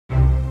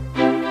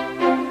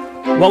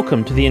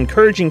Welcome to the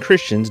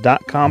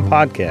EncouragingChristians.com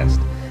podcast.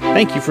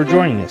 Thank you for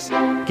joining us.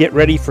 Get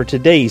ready for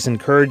today's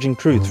encouraging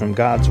truth from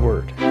God's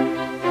Word.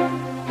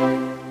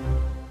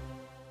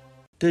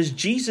 Does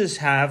Jesus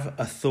have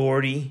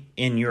authority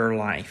in your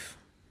life?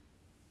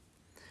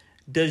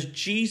 Does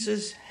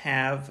Jesus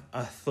have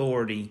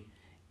authority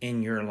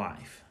in your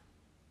life?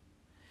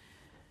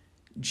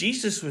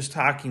 Jesus was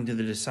talking to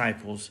the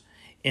disciples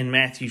in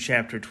Matthew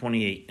chapter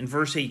 28, in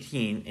verse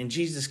 18, and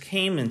Jesus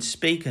came and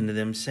spake unto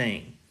them,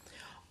 saying,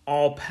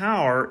 All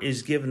power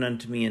is given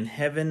unto me in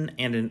heaven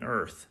and in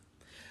earth.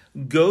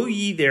 Go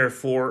ye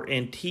therefore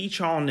and teach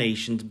all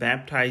nations,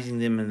 baptizing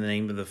them in the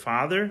name of the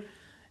Father,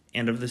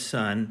 and of the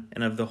Son,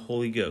 and of the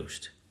Holy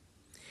Ghost,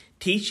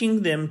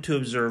 teaching them to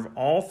observe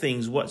all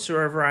things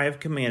whatsoever I have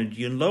commanded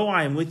you. And lo,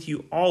 I am with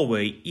you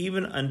always,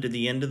 even unto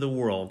the end of the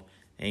world.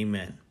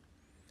 Amen.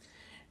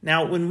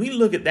 Now, when we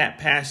look at that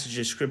passage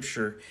of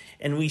Scripture,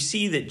 and we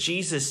see that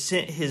Jesus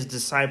sent his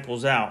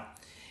disciples out,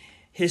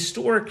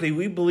 historically,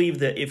 we believe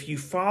that if you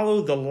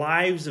follow the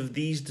lives of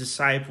these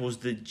disciples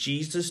that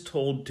Jesus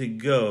told to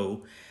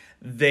go,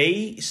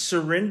 they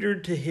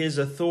surrendered to his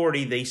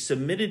authority, they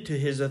submitted to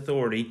his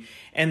authority,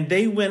 and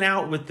they went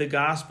out with the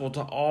gospel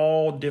to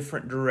all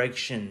different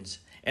directions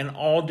and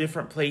all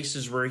different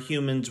places where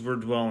humans were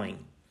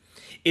dwelling.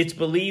 It's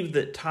believed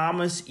that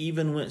Thomas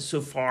even went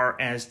so far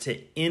as to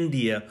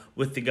India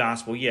with the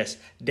gospel. Yes,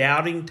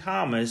 doubting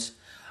Thomas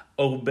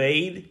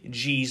obeyed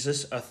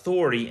Jesus'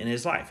 authority in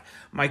his life.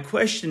 My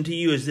question to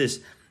you is this: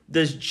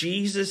 does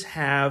Jesus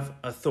have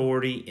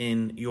authority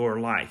in your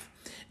life?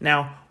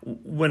 Now,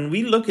 when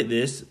we look at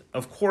this,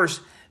 of course,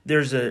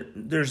 there's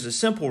a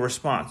simple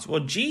response.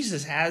 Well,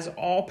 Jesus has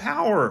all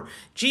power.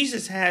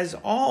 Jesus has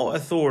all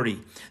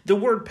authority. The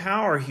word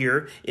power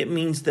here, it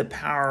means the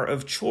power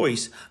of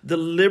choice, the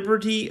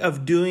liberty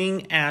of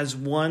doing as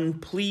one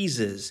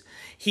pleases.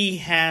 He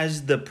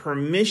has the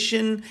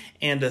permission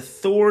and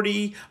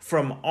authority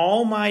from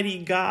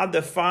Almighty God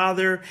the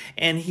Father,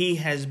 and he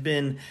has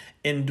been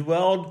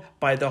indwelled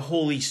by the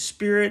Holy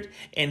Spirit,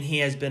 and he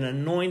has been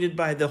anointed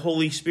by the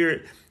Holy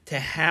Spirit to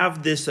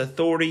have this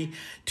authority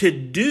to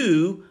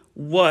do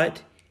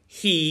what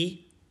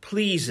he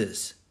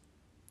pleases.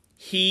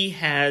 He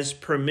has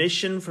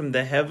permission from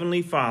the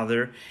Heavenly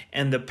Father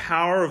and the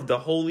power of the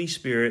Holy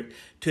Spirit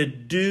to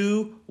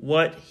do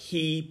what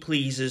he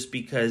pleases,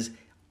 because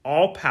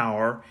all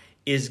power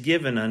is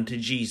given unto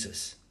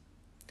Jesus.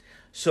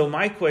 So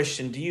my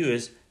question to you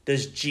is,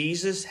 does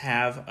Jesus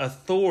have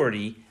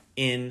authority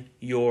in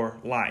your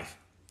life?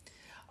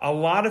 A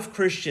lot of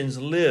Christians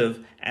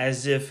live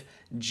as if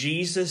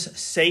Jesus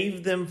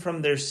saved them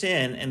from their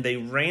sin and they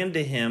ran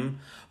to him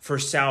for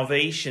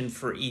salvation,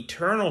 for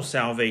eternal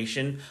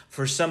salvation,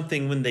 for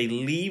something when they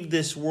leave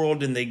this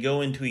world and they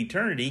go into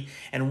eternity.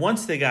 And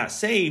once they got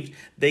saved,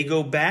 they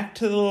go back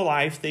to the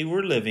life they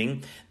were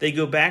living. They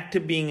go back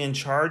to being in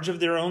charge of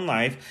their own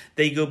life.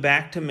 They go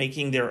back to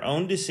making their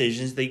own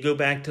decisions. They go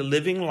back to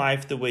living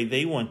life the way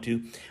they want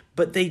to.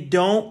 But they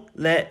don't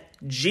let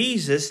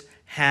Jesus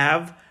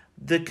have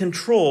the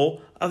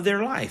control of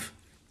their life.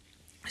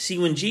 See,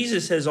 when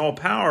Jesus says all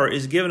power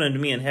is given unto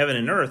me in heaven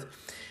and earth,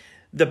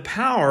 the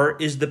power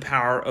is the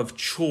power of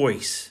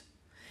choice.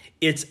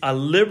 It's a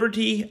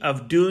liberty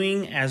of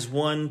doing as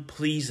one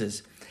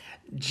pleases.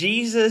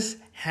 Jesus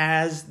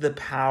has the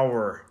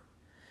power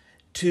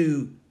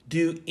to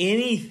do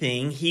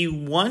anything he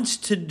wants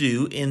to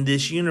do in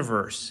this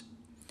universe.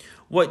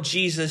 What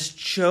Jesus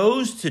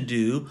chose to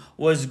do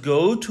was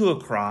go to a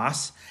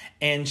cross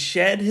and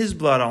shed his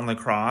blood on the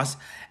cross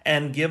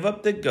and give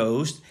up the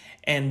ghost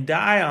and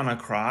die on a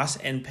cross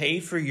and pay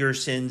for your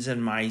sins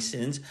and my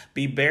sins,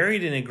 be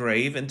buried in a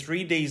grave, and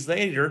 3 days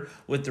later,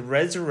 with the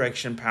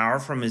resurrection power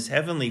from his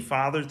heavenly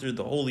Father through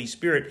the Holy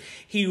Spirit,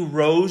 he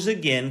rose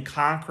again,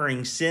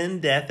 conquering sin,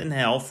 death, and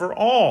hell for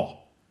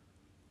all.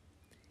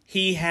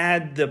 He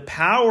had the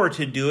power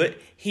to do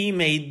it. He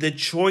made the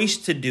choice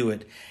to do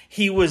it.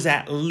 He was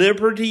at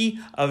liberty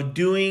of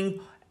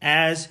doing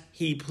as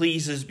he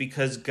pleases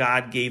because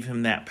God gave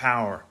him that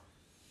power.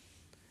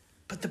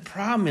 But the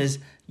problem is,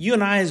 you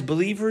and I as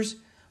believers,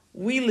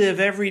 we live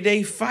every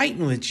day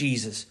fighting with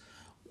Jesus.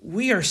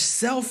 We are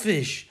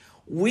selfish.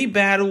 We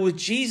battle with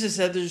Jesus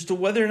as to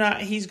whether or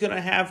not he's going to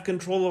have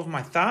control of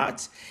my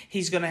thoughts.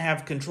 He's going to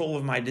have control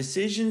of my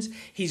decisions.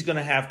 He's going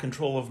to have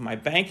control of my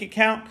bank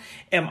account.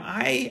 Am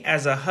I,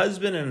 as a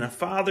husband and a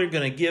father,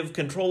 going to give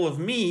control of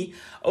me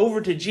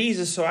over to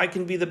Jesus so I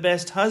can be the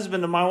best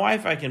husband to my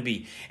wife I can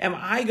be? Am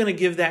I going to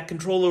give that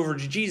control over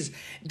to Jesus?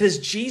 Does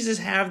Jesus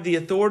have the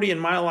authority in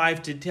my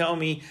life to tell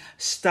me,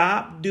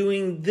 stop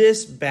doing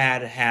this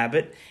bad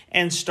habit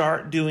and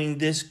start doing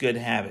this good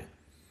habit?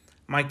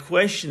 My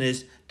question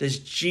is, does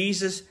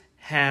Jesus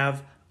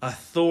have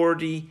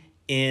authority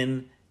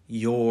in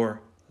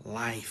your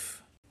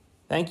life?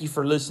 Thank you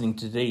for listening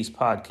to today's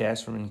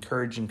podcast from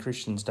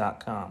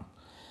EncouragingChristians.com.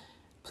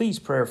 Please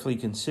prayerfully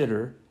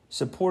consider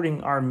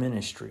supporting our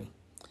ministry.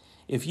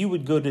 If you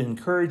would go to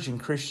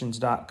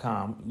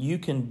EncouragingChristians.com, you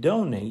can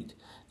donate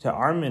to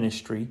our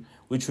ministry,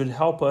 which would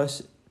help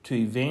us to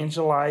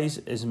evangelize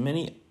as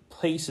many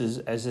places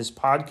as this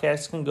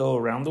podcast can go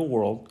around the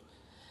world,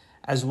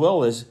 as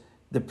well as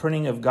the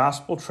printing of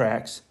gospel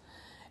tracts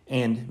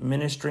and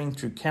ministering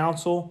through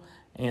counsel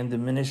and the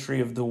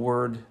ministry of the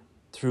word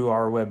through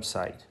our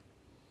website.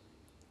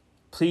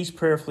 Please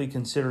prayerfully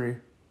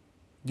consider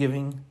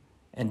giving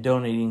and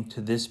donating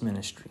to this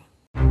ministry.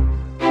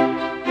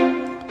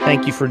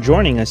 Thank you for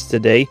joining us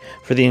today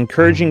for the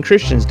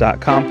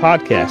EncouragingChristians.com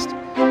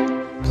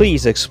podcast.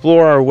 Please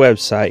explore our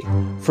website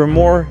for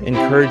more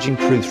encouraging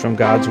truths from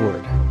God's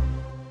Word.